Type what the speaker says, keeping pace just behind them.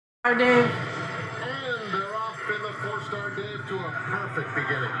StarDave. And they're off in the FourStarDave to a perfect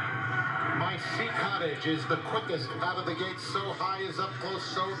beginning. My Sea Cottage is the quickest out of the gate. So high is up close,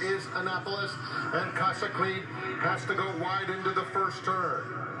 so is Annapolis. And Casa Creed has to go wide into the first turn.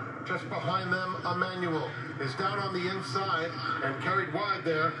 Just behind them, Emmanuel is down on the inside and carried wide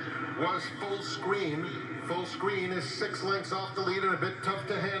there was Full Screen. Full Screen is 6 lengths off the lead and a bit tough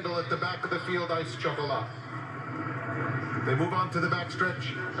to handle at the back of the field. Ice Chocolat. They move on to the backstretch,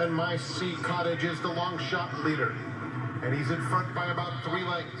 and My Sea Cottage is the long shot leader. And he's in front by about 3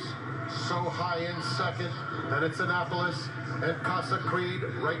 lengths. So high in second, then it's Annapolis and Casa Creed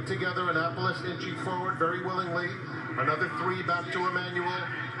right together. Annapolis inching forward very willingly. Another 3 back to Emmanuel,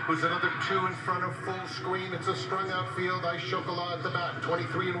 who's another 2 in front of Full Screen. It's a strung out field. Ice Chocolat at the back,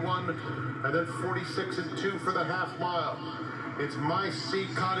 23-1, and then 46-2 for the half mile. It's My Sea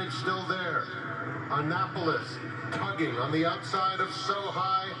Cottage still there. Annapolis tugging on the outside of So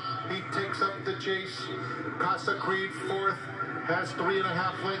High. He takes up the chase. Casa Creed fourth, has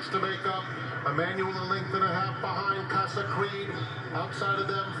 3.5 lengths to make up. Emmanuel a length and a half behind Casa Creed. Outside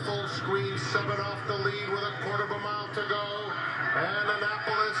of them, Full Screen 7 off the lead with a 1/4 mile to go. And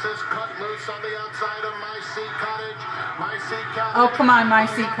Annapolis is cut loose on the outside of My Sea Cottage. My Sea Cottage. Oh, come on, My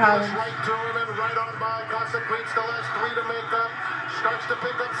Sea Cottage. Right to him and right on by. Casa Creed still has 3 to make up. Starts to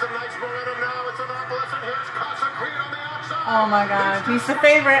pick up some nice momentum now. It's Annapolis, and here's Casa Creed on the outside. Oh my God, he's the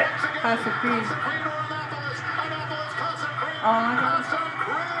favorite. Casa Creed. Casa Creed or Annapolis. Annapolis, Casa Creed. Oh my God. Casa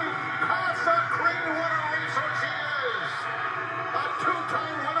Creed. Casa Creed, what a resource he is. A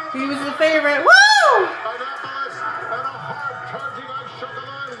 2-time winner. He was the favorite. Woo! Annapolis and a hard charging on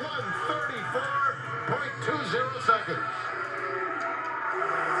Chocolat, 1:34.20 seconds.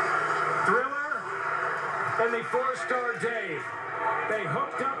 Thriller and the FourStarDave. They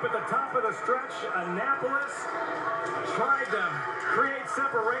hooked up at the top of the stretch. Annapolis tried to create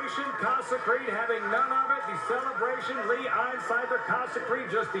separation. Casa Creed having none of it. The celebration, Lee Einsider. Casa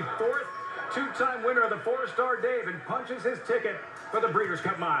Creed just the 4th 2-time winner of the FourStarDave and punches his ticket for the Breeders'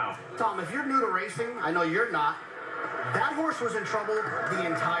 Cup Mile. Tom, if you're new to racing, I know you're not. That horse was in trouble the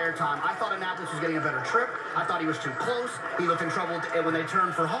entire time. I thought Annapolis was getting a better trip. I thought he was too close. He looked in trouble when they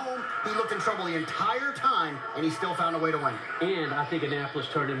turned for home. He looked in trouble the entire time, and he still found a way to win. And I think Annapolis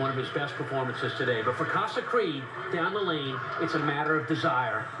turned in one of his best performances today. But for Casa Creed, down the lane, it's a matter of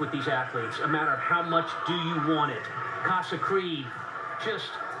desire with these athletes, a matter of how much do you want it. Casa Creed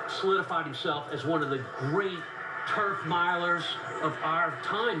just solidified himself as one of the great turf milers of our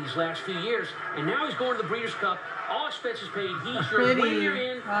time these last few years. And now he's going to the Breeders' Cup. All expenses paid. He's your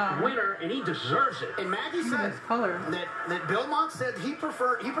winner winner, and he deserves it. And Maggie said color. that Bill Mott said he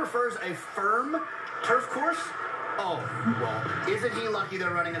prefers a firm turf course. Oh, well, isn't he lucky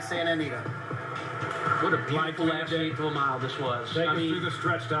they're running at Santa Anita? What a beautiful last 8th of a mile this was. Take us through the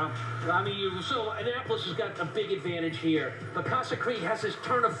stretch, Tom. I mean, so Annapolis has got a big advantage here. But Casa Creed has his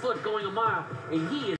turn of foot going a mile, and he is